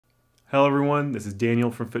Hello everyone, this is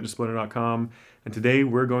Daniel from fitnessblender.com, and today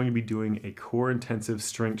we're going to be doing a core intensive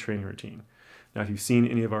strength training routine. Now if you've seen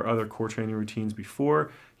any of our other core training routines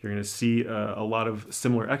before, you're going to see a lot of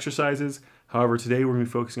similar exercises. However, today we're going to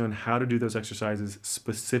be focusing on how to do those exercises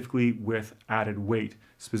specifically with added weight,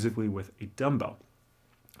 specifically with a dumbbell.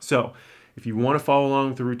 So if you want to follow along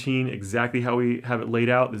with the routine exactly how we have it laid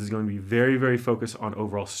out, this is going to be very focused on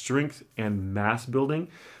overall strength and mass building.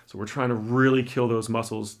 So we're trying to really kill those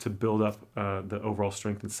muscles to build up the overall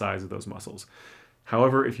strength and size of those muscles.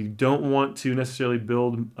 However, if you don't want to necessarily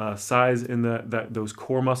build size in those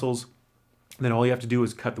core muscles, then all you have to do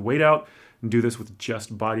is cut the weight out and do this with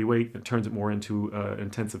just body weight. It turns it more into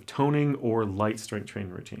intensive toning or light strength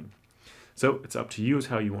training routine. So it's up to you as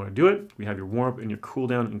how you want to do it. We have your warm-up and your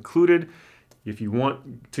cool-down included. If you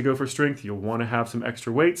want to go for strength, you'll want to have some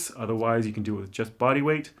extra weights. Otherwise, you can do it with just body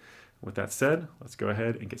weight. With that said, let's go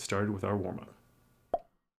ahead and get started with our warm-up.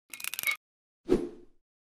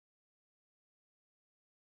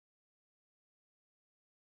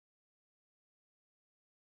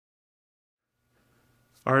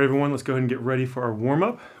 All right, everyone, let's go ahead and get ready for our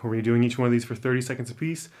warm-up. We're going to be doing each one of these for 30 seconds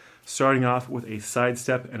apiece, starting off with a side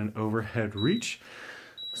step and an overhead reach.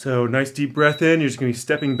 So nice deep breath in. You're just going to be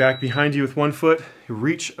stepping back behind you with one foot. You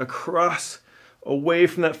reach across, away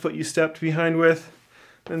from that foot you stepped behind with.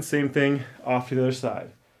 Then same thing off to the other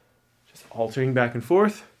side. Just alternating back and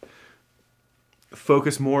forth.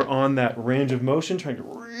 Focus more on that range of motion, trying to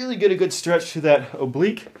really get a good stretch to that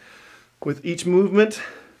oblique with each movement.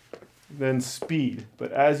 Then speed.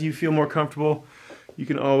 But as you feel more comfortable, you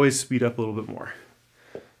can always speed up a little bit more.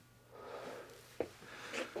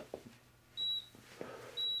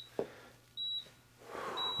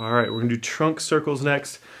 All right, we're going to do trunk circles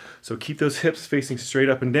next. So keep those hips facing straight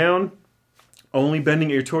up and down. Only bending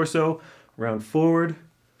your torso, round forward,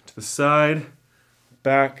 to the side,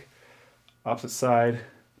 back, opposite side,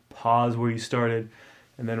 pause where you started,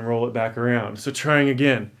 and then roll it back around. So trying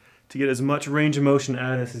again to get as much range of motion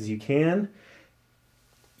out of this as you can.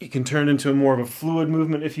 You can turn it into more of a fluid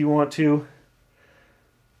movement if you want to.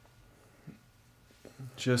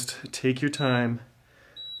 Just take your time.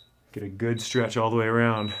 Get a good stretch all the way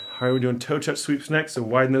around. All right, we're doing toe touch sweeps next, so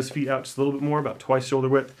widen those feet out just a little bit more, about twice shoulder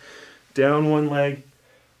width. Down one leg,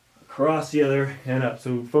 across the other, and up.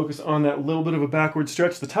 So focus on that little bit of a backward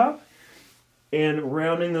stretch at the top, and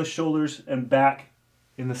rounding those shoulders and back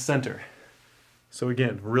in the center. So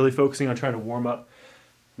again, really focusing on trying to warm up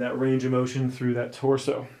that range of motion through that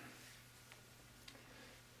torso.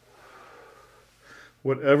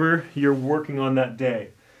 Whatever you're working on that day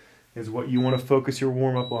is what you want to focus your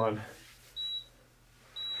warm-up on.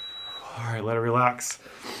 All right, let it relax.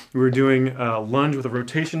 We're doing a lunge with a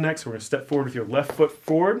rotation next. We're going to step forward with your left foot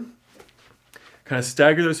forward. Kind of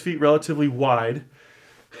stagger those feet relatively wide.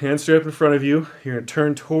 Hands straight up in front of you. You're going to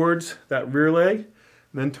turn towards that rear leg,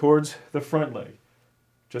 and then towards the front leg.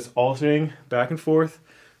 Just alternating back and forth.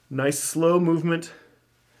 Nice slow movement.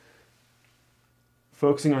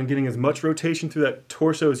 Focusing on getting as much rotation through that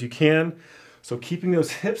torso as you can. So keeping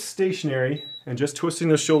those hips stationary and just twisting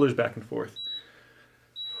those shoulders back and forth.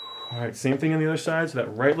 All right, same thing on the other side. So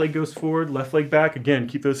that right leg goes forward, left leg back. Again,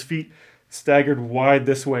 keep those feet staggered wide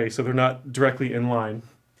this way so they're not directly in line.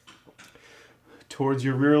 Towards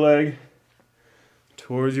your rear leg,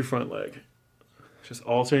 towards your front leg. Just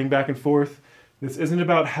alternating back and forth. This isn't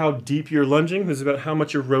about how deep you're lunging. This is about how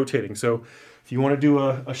much you're rotating. So if you want to do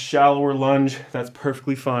a shallower lunge, that's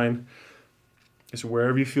perfectly fine. Just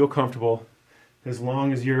wherever you feel comfortable, as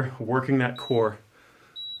long as you're working that core.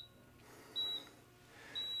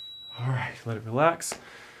 All right, let it relax.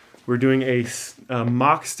 We're doing a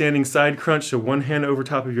mock standing side crunch, so one hand over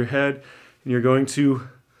top of your head, and you're going to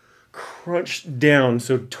crunch down,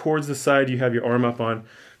 so towards the side you have your arm up on.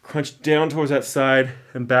 Crunch down towards that side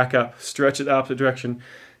and back up. Stretch it the opposite direction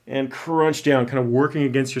and crunch down, kind of working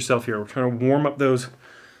against yourself here. We're trying to warm up those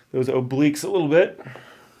obliques a little bit.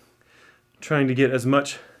 Trying to get as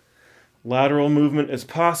much lateral movement as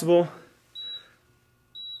possible,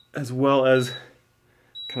 as well as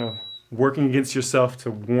kind of working against yourself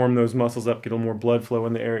to warm those muscles up, get a little more blood flow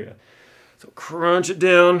in the area. So crunch it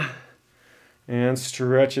down and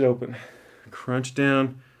stretch it open. Crunch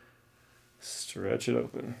down, stretch it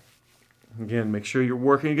open. Again, make sure you're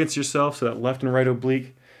working against yourself so that left and right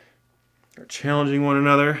oblique are challenging one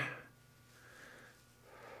another.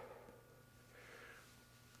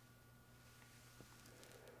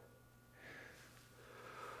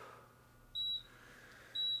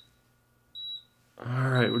 All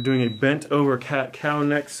right, we're doing a bent over cat-cow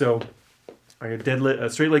next. So a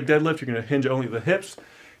straight leg deadlift, you're going to hinge only at the hips.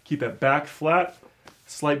 Keep that back flat.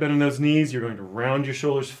 Slight bend in those knees. You're going to round your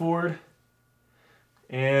shoulders forward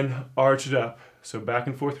and arch it up. So back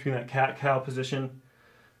and forth between that cat-cow position,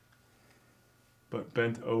 but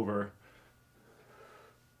bent over.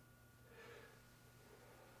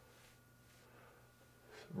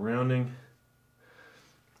 Rounding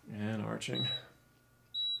and arching.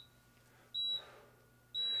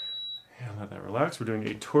 And let that relax. We're doing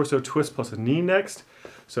a torso twist plus a knee next.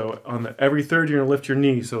 So on every third, you're going to lift your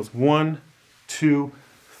knee. So it's 1, 2,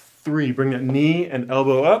 3. Bring that knee and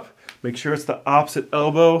elbow up. Make sure it's the opposite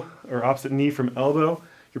elbow or opposite knee from elbow.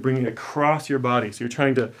 You're bringing it across your body. So you're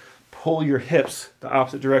trying to pull your hips the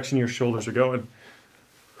opposite direction your shoulders are going.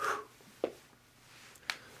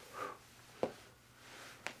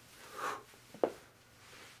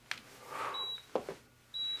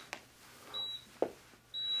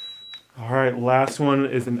 All right, last one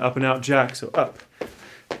is an up and out jack. So up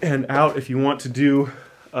and out. If you want to do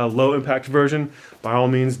a low impact version, by all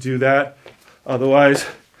means do that. Otherwise,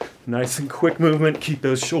 nice and quick movement. Keep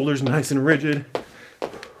those shoulders nice and rigid.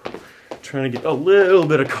 Trying to get a little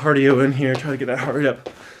bit of cardio in here. Try to get that heart rate up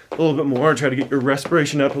a little bit more. Try to get your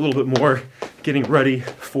respiration up a little bit more. Getting ready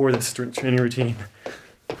for this strength training routine.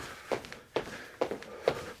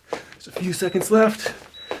 There's a few seconds left.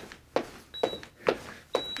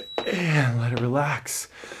 And let it relax.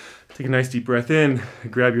 Take a nice deep breath in.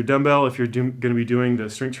 Grab your dumbbell if you're going to be doing the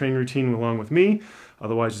strength training routine along with me.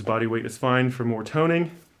 Otherwise, just body weight is fine for more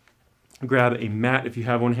toning. Grab a mat if you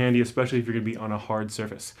have one handy, especially if you're going to be on a hard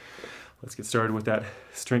surface. Let's get started with that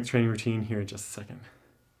strength training routine here in just a second.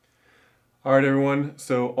 All right, everyone.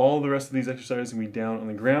 So all the rest of these exercises are going to be down on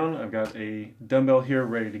the ground. I've got a dumbbell here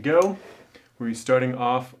ready to go. We're starting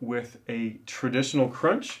off with a traditional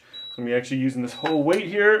crunch. So I'm going to be actually using this whole weight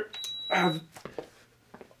here. I have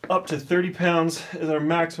up to 30 pounds is our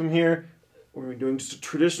maximum here. We're going to be doing just a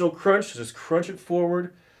traditional crunch. So just crunch it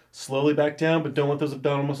forward, slowly back down, but don't let those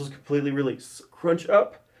abdominal muscles completely release. So crunch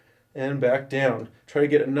up and back down. Try to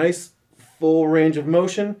get a nice full range of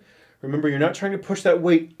motion. Remember, you're not trying to push that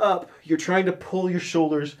weight up. You're trying to pull your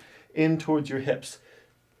shoulders in towards your hips.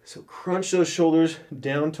 So crunch those shoulders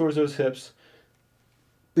down towards those hips.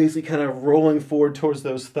 Basically kind of rolling forward towards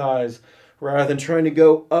those thighs rather than trying to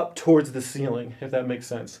go up towards the ceiling, if that makes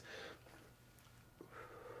sense.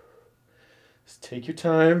 Just take your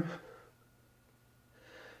time.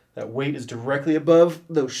 That weight is directly above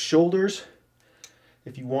those shoulders.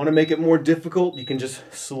 If you want to make it more difficult, you can just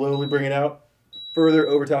slowly bring it out further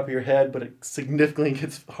over top of your head, but it significantly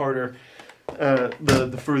gets harder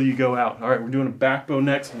the further you go out. All right, we're doing a back bow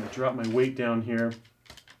next. I'm going to drop my weight down here.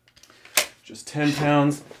 Just 10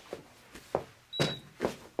 pounds.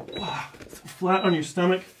 Flat on your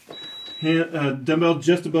stomach. Dumbbell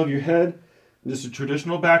just above your head. And just a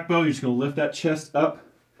traditional back bow. You're just going to lift that chest up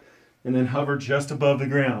and then hover just above the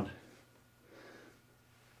ground.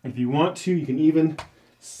 If you want to, you can even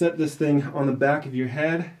set this thing on the back of your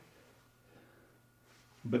head.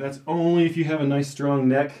 But that's only if you have a nice strong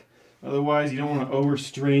neck. Otherwise, you don't want to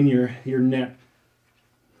overstrain your neck.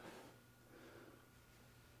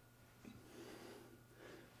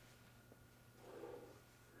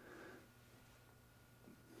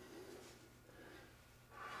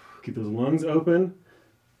 Keep those lungs open.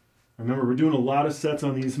 Remember, we're doing a lot of sets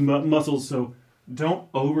on these muscles, so don't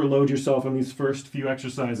overload yourself on these first few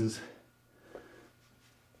exercises.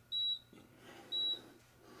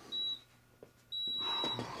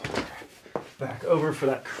 Back over for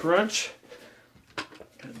that crunch.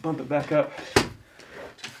 Gotta bump it back up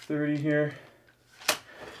to 30 here.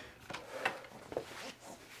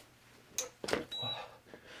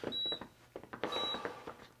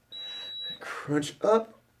 Crunch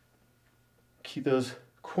up. Keep those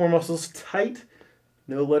core muscles tight.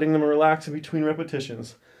 No letting them relax in between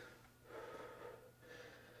repetitions.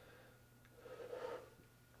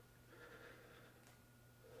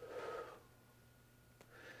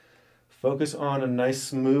 Focus on a nice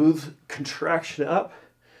smooth contraction up,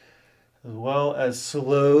 as well as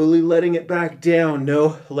slowly letting it back down.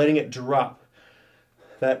 No letting it drop.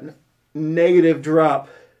 That negative drop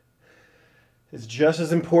is just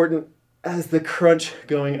as important as the crunch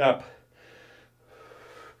going up.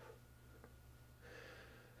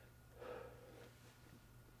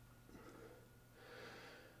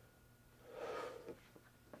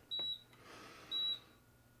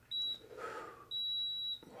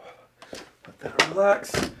 Let that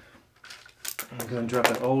relax. I'm going to drop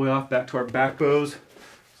that all the way off back to our back bows.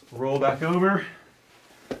 So roll back over.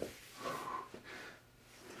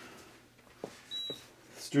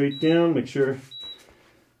 Straight down, make sure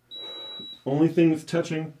only thing that's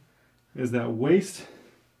touching is that waist.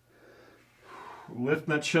 Lift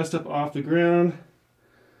that chest up off the ground.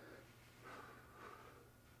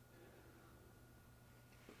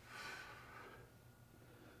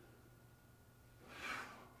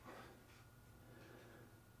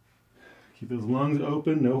 Keep those lungs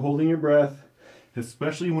open, no holding your breath.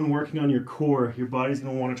 Especially when working on your core, your body's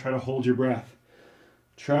going to want to try to hold your breath.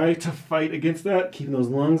 Try to fight against that, keeping those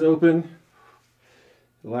lungs open.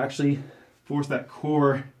 It'll actually force that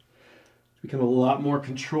core to become a lot more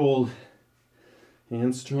controlled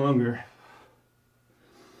and stronger.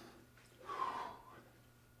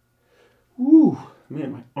 Woo,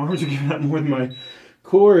 man, my arms are giving out more than my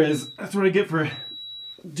core is. That's what I get for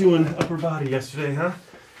doing upper body yesterday, huh?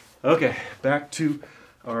 Okay, back to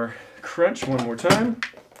our crunch one more time.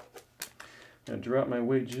 I'm gonna drop my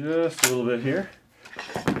weight just a little bit here.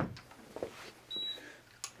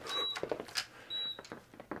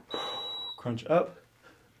 Crunch up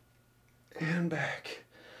and back.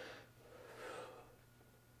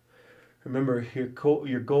 Remember, your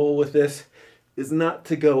goal with this is not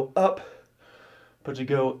to go up, but to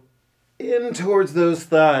go in towards those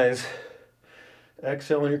thighs.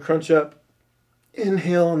 Exhale on your crunch up.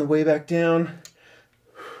 Inhale on the way back down.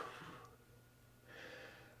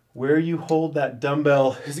 Where you hold that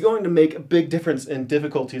dumbbell is going to make a big difference in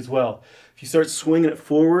difficulty as well. If you start swinging it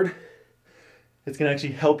forward, it's going to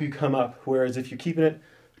actually help you come up. Whereas if you're keeping it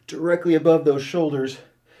directly above those shoulders,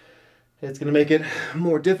 it's going to make it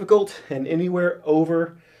more difficult, and anywhere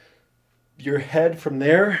over your head from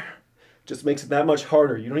there just makes it that much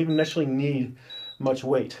harder. You don't even necessarily need much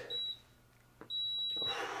weight.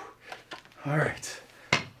 All right,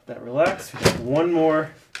 that relax. We got one more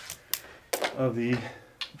of the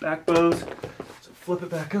back bows. So flip it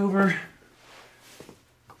back over.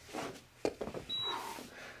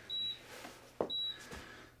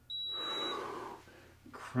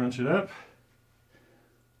 Crunch it up.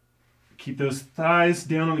 Keep those thighs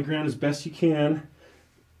down on the ground as best you can.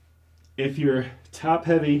 If you're top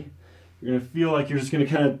heavy, you're gonna feel like you're just gonna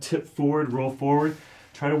kind of tip forward, roll forward.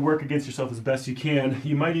 Try to work against yourself as best you can.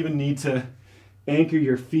 You might even need to anchor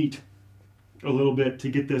your feet a little bit to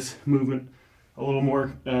get this movement a little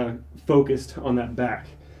more focused on that back.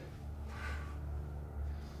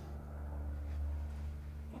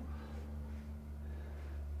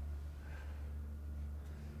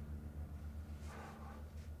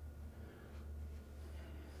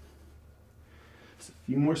 Just a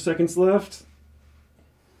few more seconds left.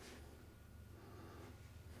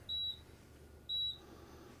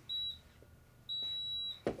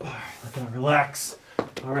 Let that relax.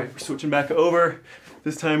 All right, we're switching back over.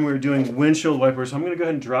 This time we're doing windshield wipers. So I'm gonna go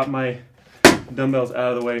ahead and drop my dumbbells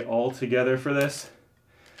out of the way altogether for this.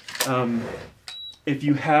 If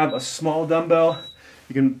you have a small dumbbell,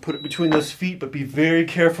 you can put it between those feet, but be very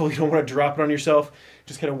careful. You don't want to drop it on yourself.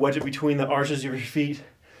 Just kind of wedge it between the arches of your feet,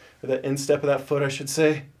 or the instep of that foot, I should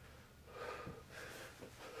say.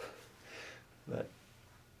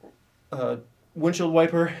 That windshield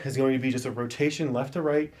wiper is going to be just a rotation left to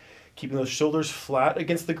right, keeping those shoulders flat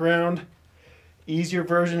against the ground. Easier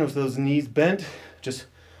version with those knees bent, just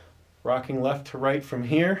rocking left to right from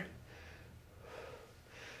here.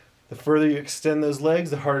 The further you extend those legs,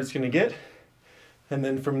 the harder it's going to get. And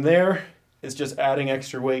then from there, it's just adding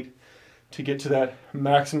extra weight to get to that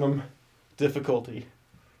maximum difficulty.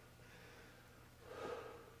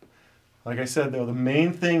 Like I said though, the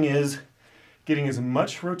main thing is getting as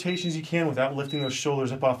much rotation as you can without lifting those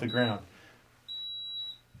shoulders up off the ground.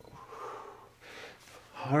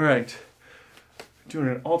 All right, doing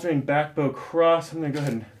an alternating back bow cross. I'm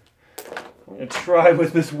gonna try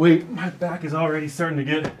with this weight. My back is already starting to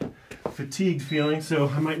get fatigued feeling, so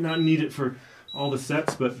I might not need it for all the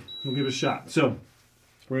sets, but we'll give it a shot. So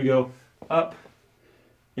we're gonna go up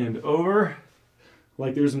and over,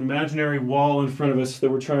 like there's an imaginary wall in front of us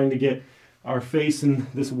that we're trying to get our face and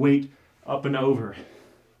this weight up and over.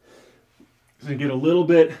 So get a little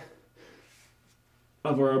bit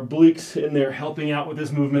of our obliques in there helping out with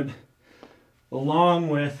this movement along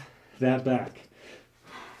with that back.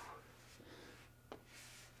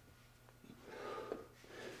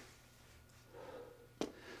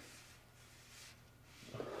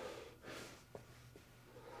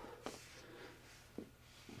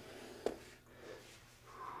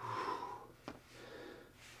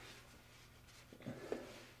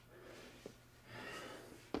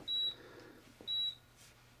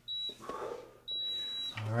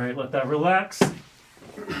 All right, let that relax.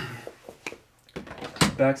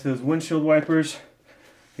 Back to those windshield wipers.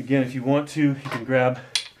 Again, if you want to, you can grab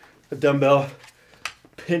a dumbbell,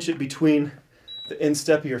 pinch it between the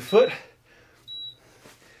instep of your foot,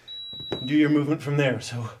 and do your movement from there.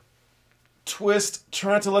 So twist,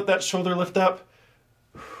 try not to let that shoulder lift up.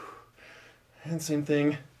 And same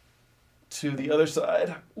thing to the other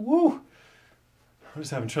side. Woo! I'm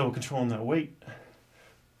just having trouble controlling that weight.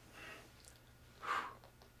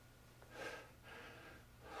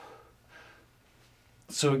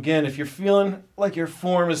 So again, if you're feeling like your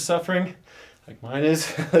form is suffering, like mine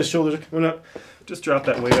is, the shoulders are coming up, just drop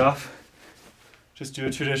that weight off. Just do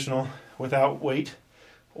a traditional without weight,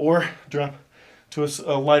 or drop to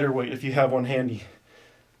a lighter weight if you have one handy.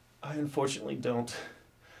 I unfortunately don't.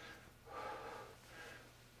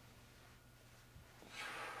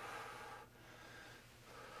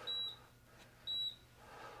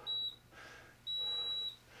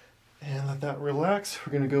 And let that relax.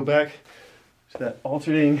 We're going to go back to that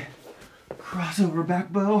alternating crossover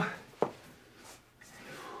back bow. I'm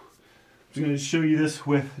just going to show you this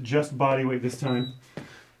with just body weight this time.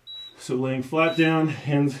 So laying flat down,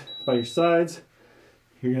 hands by your sides.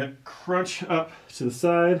 You're going to crunch up to the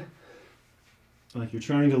side like you're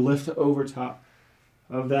trying to lift over top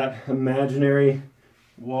of that imaginary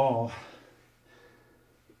wall.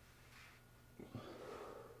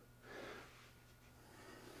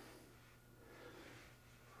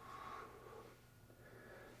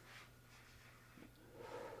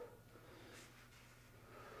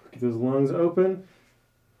 Keep those lungs open.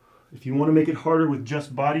 If you want to make it harder with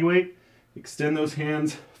just body weight, extend those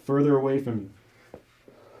hands further away from you.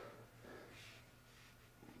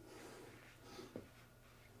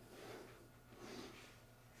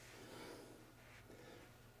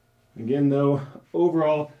 Again though,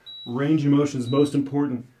 overall range of motion is most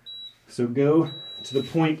important. So go to the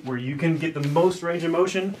point where you can get the most range of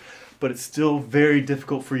motion, but it's still very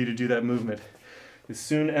difficult for you to do that movement. As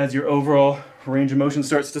soon as your overall range of motion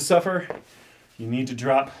starts to suffer, you need to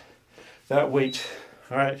drop that weight.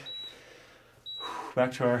 All right,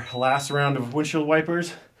 back to our last round of windshield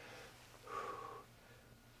wipers.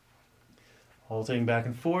 Alternating back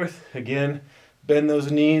and forth. Again, bend those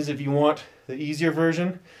knees if you want the easier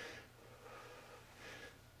version.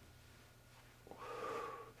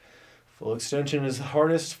 Full extension is the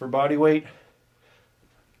hardest for body weight.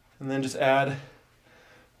 And then just add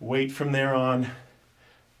weight from there on.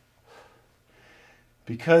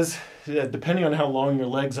 Because depending on how long your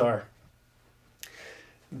legs are,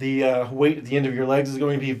 the weight at the end of your legs is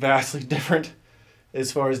going to be vastly different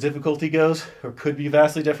as far as difficulty goes, or could be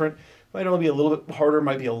vastly different. Might only be a little bit harder,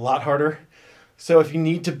 might be a lot harder. So if you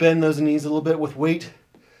need to bend those knees a little bit with weight,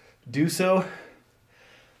 do so.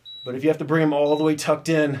 But if you have to bring them all the way tucked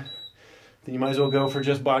in, then you might as well go for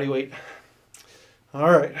just body weight.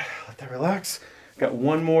 All right, let that relax. Got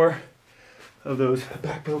one more of those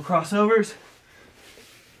back bow crossovers.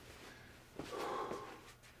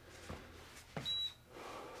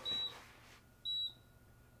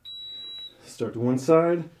 Start to one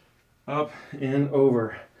side, up and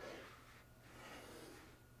over.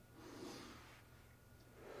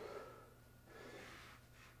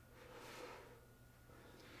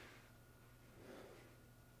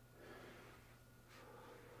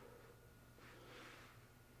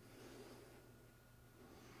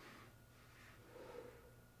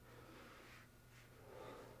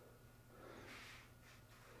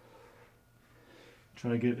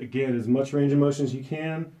 Try to get, again, as much range of motion as you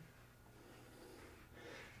can.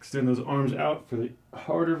 Extend those arms out for the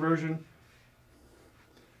harder version.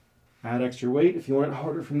 Add extra weight if you want it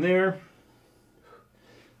harder from there.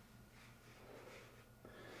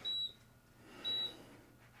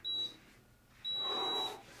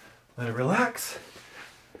 Let it relax.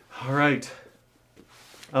 All right.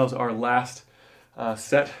 That was our last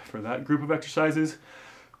set for that group of exercises.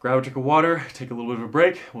 Grab a drink of water, take a little bit of a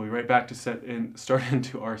break. We'll be right back to start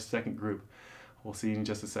into our second group. We'll see you in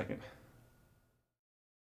just a second.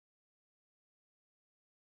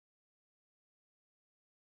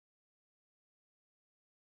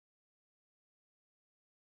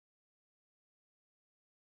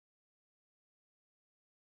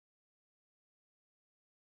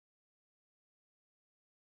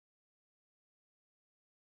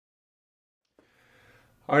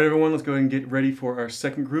 All right, everyone, let's go ahead and get ready for our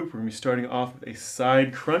second group. We're going to be starting off with a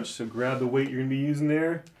side crunch. So grab the weight you're going to be using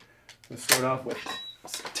there. Let's start off with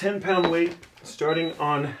 10-pound weight, starting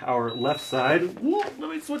on our left side. Whoa, let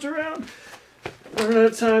me switch around. Running out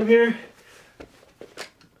of time here.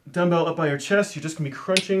 Dumbbell up by your chest. You're just going to be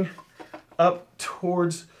crunching up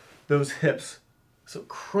towards those hips. So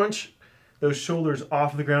crunch those shoulders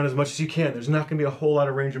off the ground as much as you can. There's not going to be a whole lot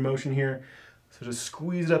of range of motion here. So just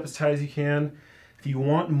squeeze it up as tight as you can. If you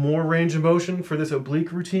want more range of motion for this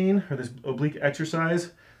oblique routine or this oblique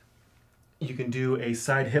exercise, you can do a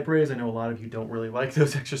side hip raise. I know a lot of you don't really like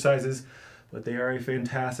those exercises, but they are a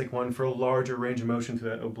fantastic one for a larger range of motion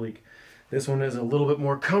through that oblique. This one is a little bit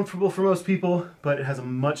more comfortable for most people, but it has a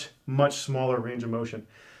much, much smaller range of motion.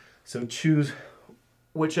 So choose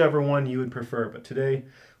whichever one you would prefer. But today,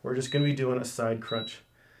 we're just going to be doing a side crunch.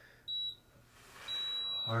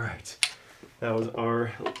 All right. That was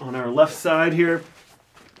on our left side here.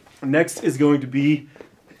 Next is going to be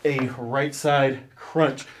a right side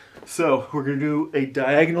crunch. So we're going to do a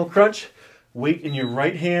diagonal crunch. Weight in your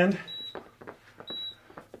right hand.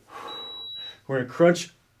 We're going to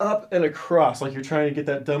crunch up and across like you're trying to get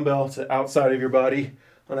that dumbbell to the outside of your body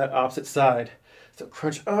on that opposite side. So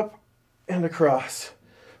crunch up and across.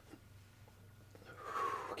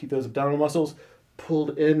 Keep those abdominal muscles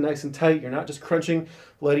pulled in nice and tight. You're not just crunching,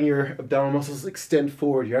 letting your abdominal muscles extend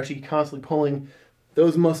forward. You're actually constantly pulling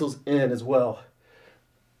those muscles in as well.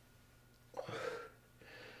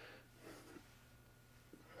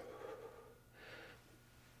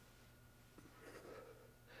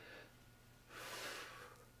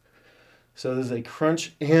 So this is a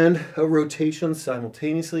crunch and a rotation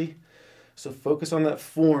simultaneously. So focus on that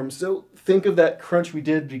form. So think of that crunch we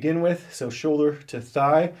did begin with. So shoulder to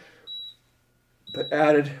thigh, but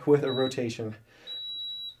added with a rotation.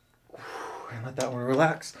 And let that one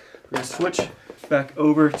relax. We're going to switch back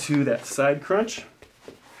over to that side crunch.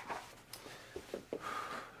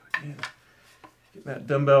 Get that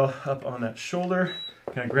dumbbell up on that shoulder.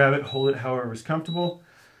 Kind of grab it, hold it however is comfortable.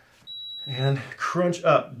 And crunch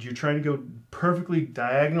up. You're trying to go perfectly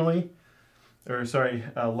diagonally, or sorry,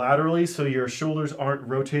 laterally, so your shoulders aren't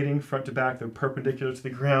rotating front to back. They're perpendicular to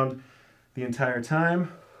the ground the entire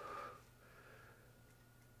time.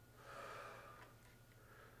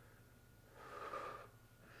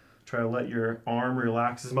 Try to let your arm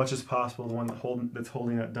relax as much as possible, the one that's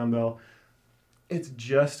holding that dumbbell. It's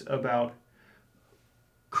just about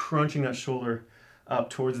crunching that shoulder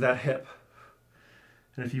up towards that hip.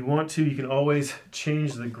 And if you want to, you can always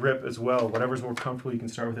change the grip as well. Whatever's more comfortable, you can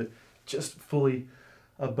start with it just fully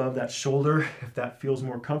above that shoulder if that feels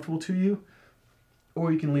more comfortable to you.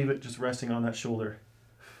 Or you can leave it just resting on that shoulder.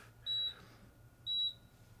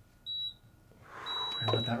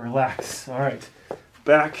 And let that relax. All right,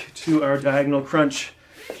 back to our diagonal crunch,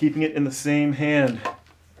 keeping it in the same hand.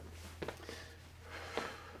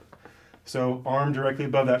 So arm directly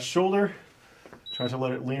above that shoulder. Try to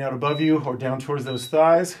let it lean out above you or down towards those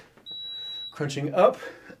thighs. Crunching up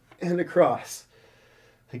and across.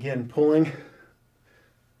 Again, pulling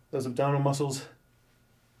those abdominal muscles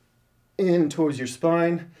in towards your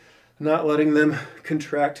spine, not letting them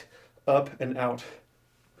contract up and out.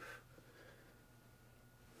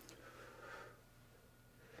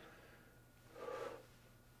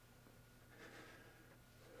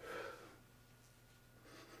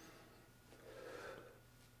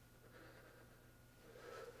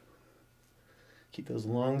 Keep those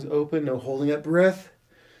lungs open, no holding that breath.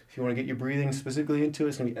 If you want to get your breathing specifically into it,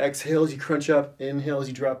 it's going to be exhale as you crunch up, inhale as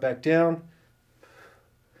you drop back down.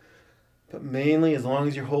 But mainly, as long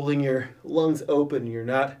as you're holding your lungs open, you're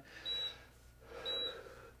not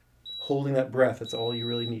holding that breath. That's all you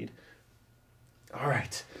really need. All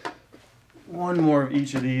right, one more of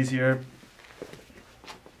each of these here.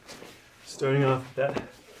 Starting off with that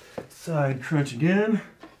side crunch again.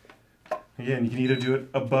 Again, you can either do it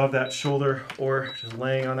above that shoulder or just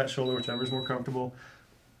laying on that shoulder, whichever is more comfortable.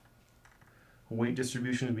 Weight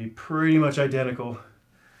distribution would be pretty much identical.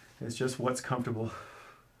 It's just what's comfortable.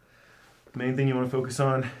 The main thing you want to focus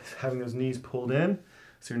on is having those knees pulled in,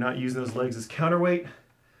 so you're not using those legs as counterweight.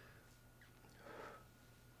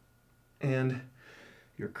 And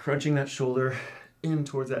you're crunching that shoulder in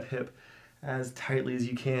towards that hip as tightly as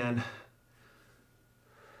you can.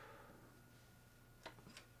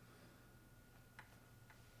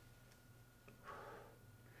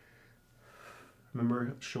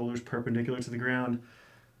 Remember, shoulders perpendicular to the ground.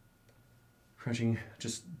 Crunching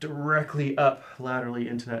just directly up laterally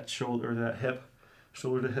into that shoulder, or that hip,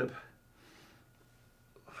 shoulder to hip.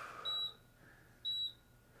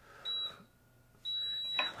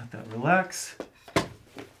 Let that relax.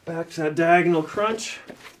 Back to that diagonal crunch.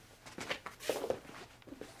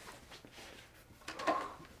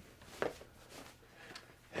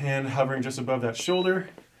 Hand hovering just above that shoulder.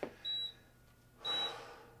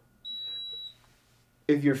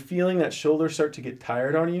 If you're feeling that shoulder start to get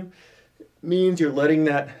tired on you, it means you're letting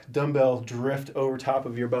that dumbbell drift over top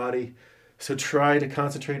of your body. So try to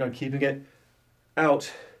concentrate on keeping it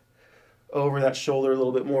out over that shoulder a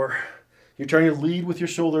little bit more. You're trying to lead with your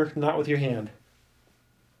shoulder, not with your hand.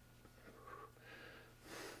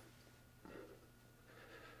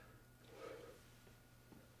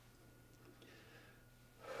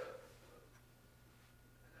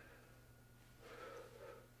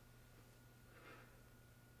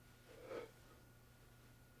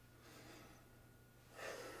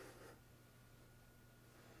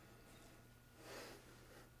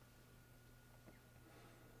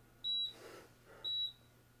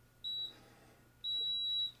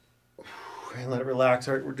 And let it relax.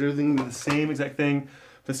 All right, we're doing the same exact thing,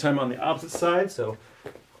 this time on the opposite side. So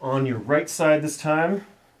on your right side this time,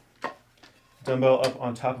 dumbbell up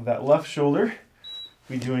on top of that left shoulder.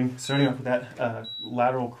 We're doing, starting off with that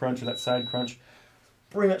lateral crunch or that side crunch.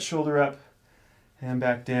 Bring that shoulder up and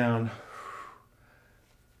back down.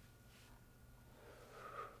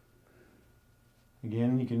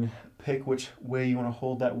 Again, you can pick which way you want to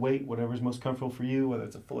hold that weight, whatever's most comfortable for you, whether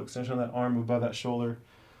it's a full extension of that arm above that shoulder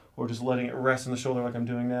or just letting it rest on the shoulder like I'm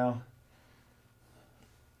doing now.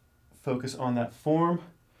 Focus on that form.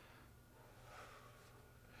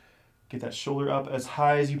 Get that shoulder up as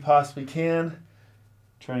high as you possibly can.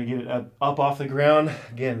 Trying to get it up off the ground.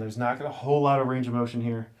 Again, there's not a whole lot of range of motion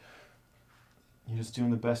here. You're just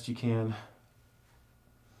doing the best you can.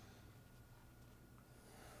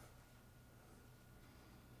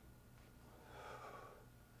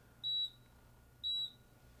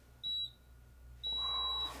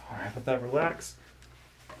 All right, let that relax.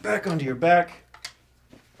 Back onto your back.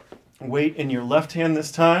 Weight in your left hand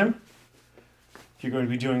this time. You're going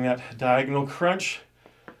to be doing that diagonal crunch.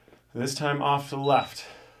 This time off to the left.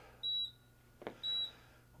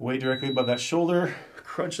 Weight directly above that shoulder.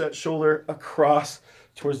 Crunch that shoulder across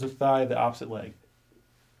towards the thigh, the opposite leg.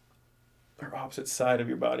 Or opposite side of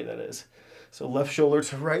your body, that is. So left shoulder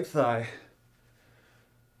to right thigh.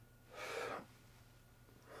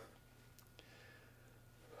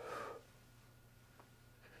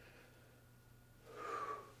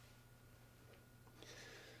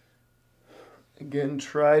 Again,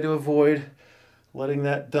 try to avoid letting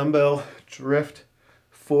that dumbbell drift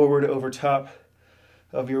forward over top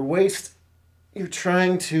of your waist. You're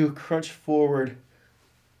trying to crunch forward,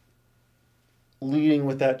 leading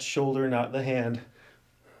with that shoulder, not the hand.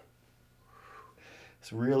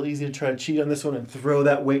 It's real easy to try to cheat on this one and throw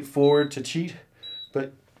that weight forward to cheat,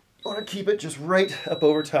 but you want to keep it just right up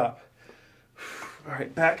over top. All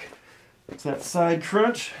right, back to that side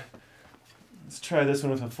crunch. Let's try this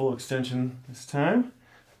one with a full extension this time.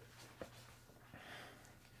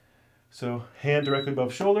 So hand directly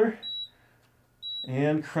above shoulder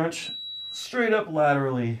and crunch straight up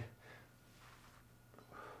laterally.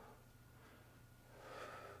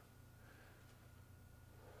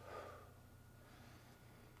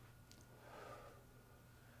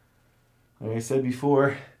 Like I said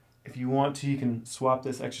before, if you want to, you can swap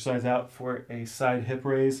this exercise out for a side hip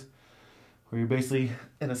raise, where you're basically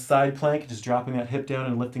in a side plank, just dropping that hip down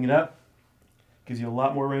and lifting it up. Gives you a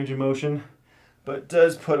lot more range of motion, but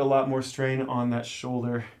does put a lot more strain on that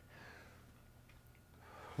shoulder,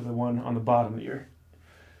 for the one on the bottom that you're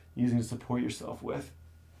using to support yourself with.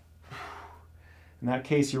 In that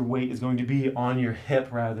case, your weight is going to be on your hip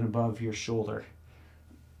rather than above your shoulder.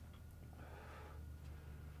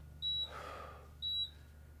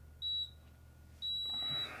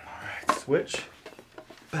 All right, switch.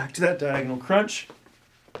 Back to that diagonal crunch.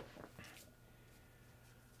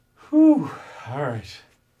 Whew. All right.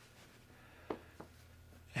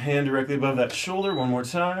 Hand directly above that shoulder one more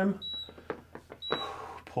time.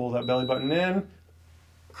 Pull that belly button in.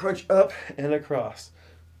 Crunch up and across.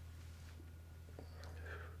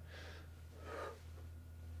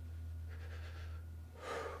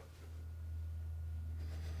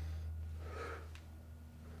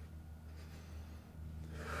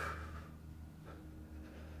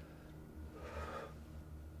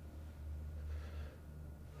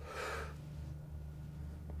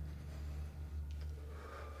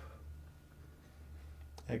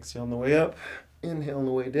 Exhale on the way up, inhale on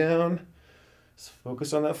the way down. Just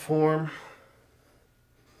focus on that form.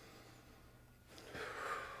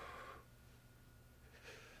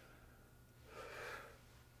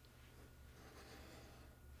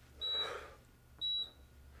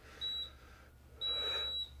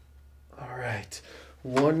 All right,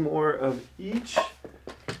 one more of each.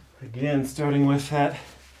 Again, starting with that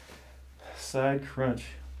side crunch.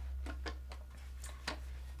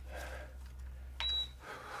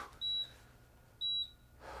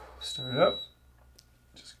 Start it up,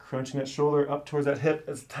 just crunching that shoulder up towards that hip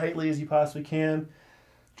as tightly as you possibly can,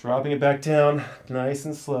 dropping it back down nice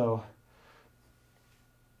and slow.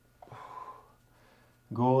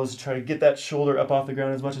 Goal is to try to get that shoulder up off the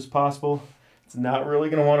ground as much as possible. It's not really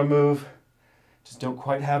going to want to move. Just don't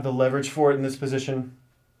quite have the leverage for it in this position,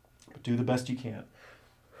 but do the best you can.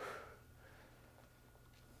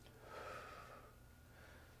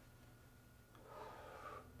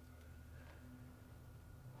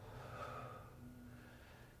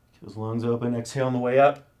 Those lungs open, exhale on the way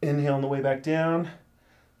up, inhale on the way back down.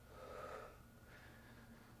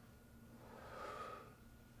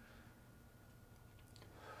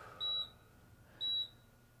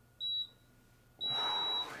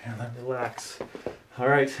 And let relax. All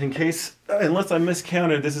right, unless I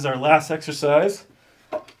miscounted, this is our last exercise.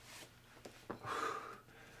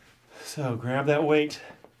 So grab that weight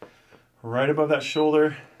right above that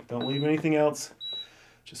shoulder. Don't leave anything else.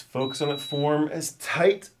 Just focus on that form as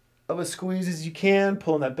tight of a squeeze as you can,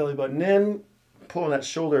 pulling that belly button in, pulling that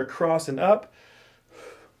shoulder across and up.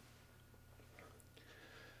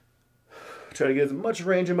 Try to get as much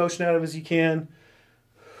range of motion out of it as you can.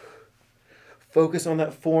 Focus on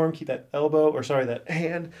that form. Keep that that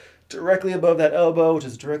hand directly above that elbow, which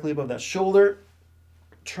is directly above that shoulder.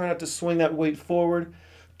 Try not to swing that weight forward.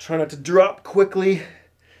 Try not to drop quickly.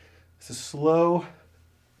 It's a slow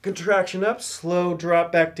contraction up, slow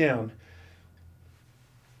drop back down.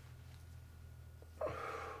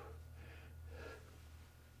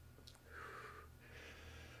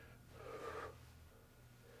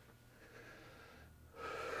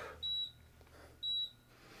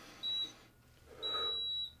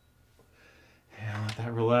 And let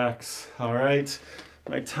that relax. All right.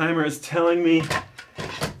 My timer is telling me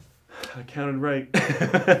I counted right.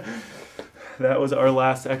 That was our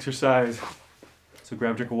last exercise. So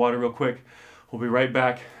grab a drink of water real quick. We'll be right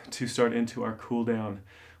back to start into our cool down.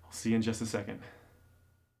 I'll see you in just a second.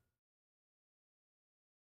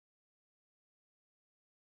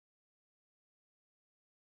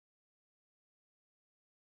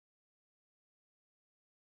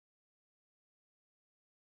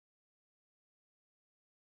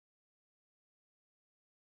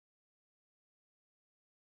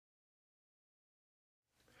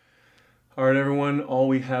 All right, everyone, all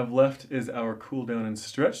we have left is our cool down and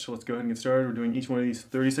stretch. So let's go ahead and get started. We're doing each one of these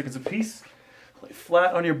 30 seconds apiece. Lay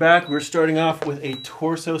flat on your back. We're starting off with a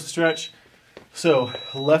torso stretch. So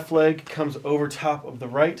left leg comes over top of the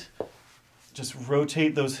right. Just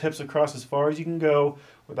rotate those hips across as far as you can go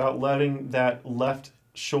without letting that left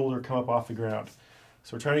shoulder come up off the ground.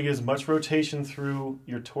 So we're trying to get as much rotation through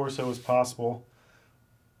your torso as possible.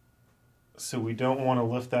 So we don't want to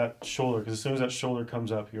lift that shoulder, because as soon as that shoulder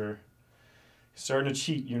comes up, you're starting to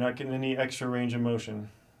cheat. You're not getting any extra range of motion.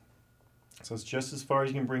 So it's just as far as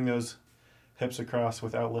you can bring those hips across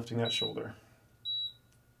without lifting that shoulder.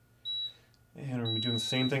 And we're going to be doing the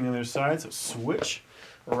same thing on the other side. So switch.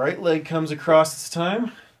 Right leg comes across this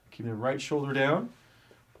time. Keeping the right shoulder down.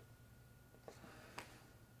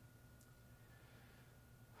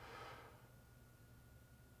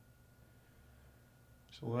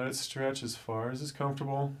 So let it stretch as far as is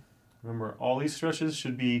comfortable. Remember, all these stretches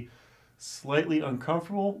should be slightly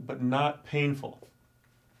uncomfortable, but not painful.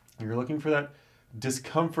 You're looking for that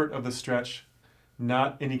discomfort of the stretch,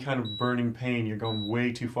 not any kind of burning pain. You're going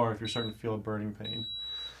way too far if you're starting to feel a burning pain.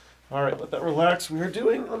 All right, let that relax. Let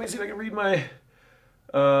me see if I can read my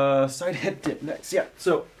side hip dip next. Yeah,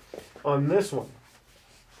 so on this one,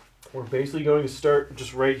 we're basically going to start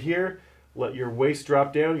just right here. Let your waist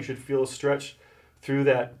drop down. You should feel a stretch through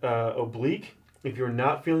that oblique. If you're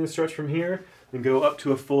not feeling the stretch from here, then go up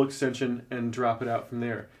to a full extension and drop it out from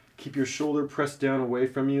there. Keep your shoulder pressed down away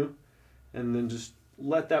from you, and then just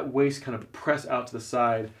let that waist kind of press out to the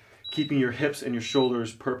side, keeping your hips and your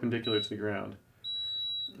shoulders perpendicular to the ground.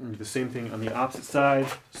 And do the same thing on the opposite side.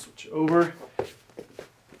 Switch over.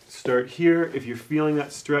 Start here. If you're feeling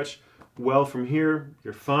that stretch well from here,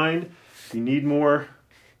 you're fine. If you need more,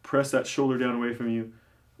 press that shoulder down away from you.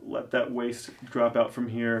 Let that waist drop out from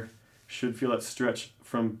here. Should feel that stretch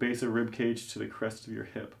from base of rib cage to the crest of your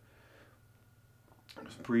hip.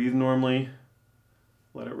 Just breathe normally.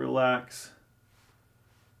 Let it relax.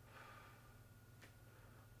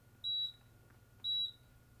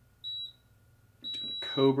 Doing a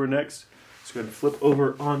cobra next. So go ahead and flip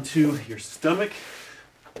over onto your stomach.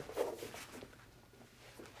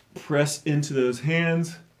 Press into those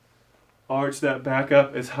hands. Arch that back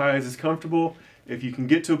up as high as is comfortable. If you can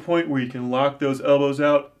get to a point where you can lock those elbows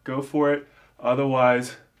out, go for it.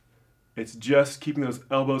 Otherwise, it's just keeping those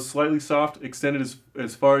elbows slightly soft, extended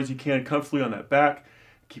as far as you can comfortably on that back.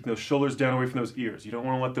 Keeping those shoulders down away from those ears. You don't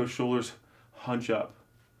want to let those shoulders hunch up.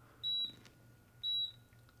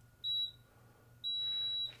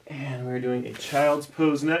 And we're doing a child's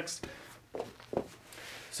pose next.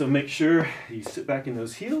 So make sure you sit back in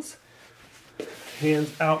those heels.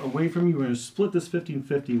 Hands out away from you. We're going to split this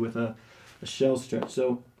 15-50 with a shell stretch.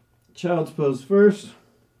 So child's pose first.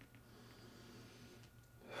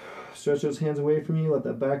 Stretch those hands away from you. Let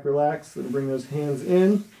that back relax. Then bring those hands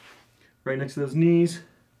in, right next to those knees.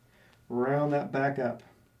 Round that back up.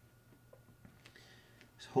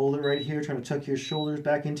 Just hold it right here. Trying to tuck your shoulders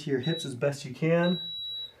back into your hips as best you can.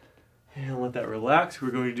 And let that relax. We're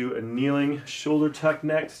going to do a kneeling shoulder tuck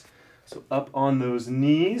next. So up on those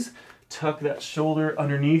knees. tuck that shoulder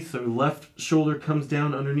underneath, so left shoulder comes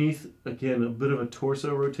down underneath. Again, a bit of a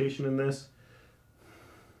torso rotation in this.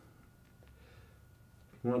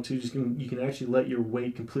 You want to you can actually let your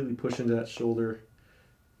weight completely push into that shoulder,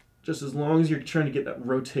 just as long as you're trying to get that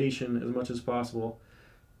rotation as much as possible.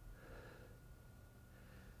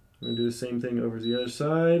 I'm going to do the same thing over the other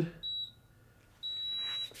side.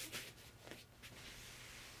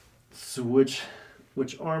 So which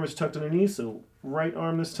arm is tucked underneath? So right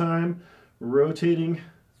arm this time, rotating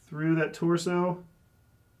through that torso.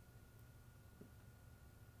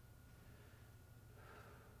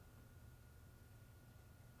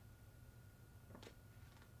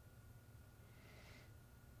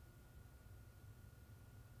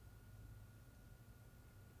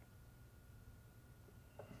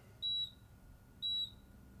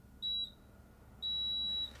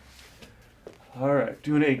 All right,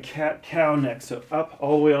 doing a cat-cow next. So up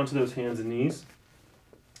all the way onto those hands and knees.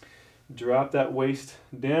 Drop that waist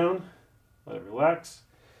down, let it relax,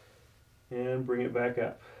 and bring it back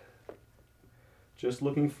up. Just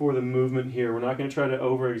looking for the movement here. We're not going to try to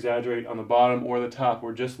over-exaggerate on the bottom or the top.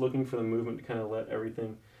 We're just looking for the movement to kind of let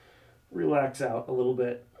everything relax out a little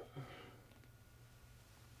bit.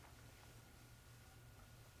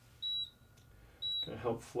 Going to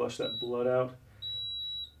help flush that blood out.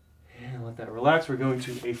 And let that relax. We're going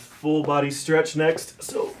to a full body stretch next.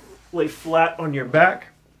 So lay flat on your back.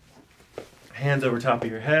 Hands over top of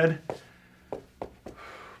your head.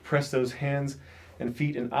 Press those hands and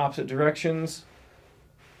feet in opposite directions.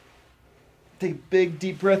 Take a big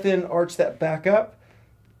deep breath in, arch that back up.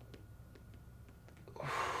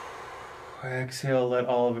 Exhale, let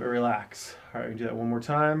all of it relax. All right, we do that one more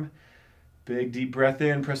time. Big deep breath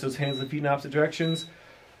in, press those hands and feet in opposite directions.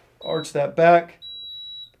 Arch that back.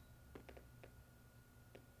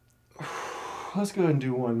 Let's go ahead and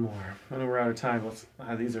do one more. I know we're out of time.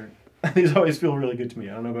 These always feel really good to me.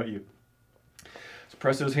 I don't know about you. So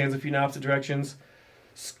press those hands and feet in opposite directions.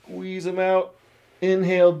 Squeeze them out.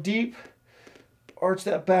 Inhale deep. Arch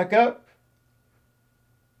that back up.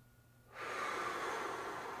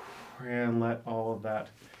 And let all of that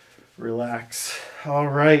relax. All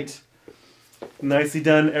right. Nicely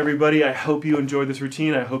done, everybody. I hope you enjoyed this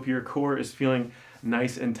routine. I hope your core is feeling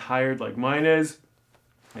nice and tired like mine is.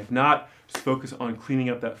 If not, just focus on cleaning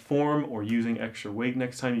up that form or using extra weight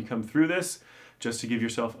next time you come through this, just to give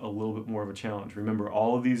yourself a little bit more of a challenge. Remember,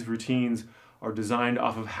 all of these routines are designed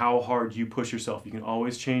off of how hard you push yourself. You can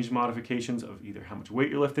always change modifications of either how much weight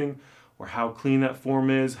you're lifting or how clean that form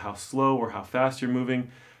is, how slow or how fast you're moving,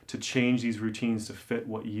 to change these routines to fit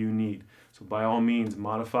what you need. So by all means,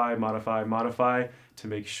 modify, modify, modify to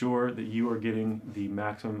make sure that you are getting the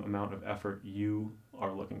maximum amount of effort you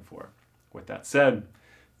are looking for. With that said,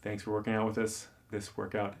 thanks for working out with us. This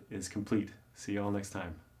workout is complete. See you all next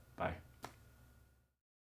time. Bye.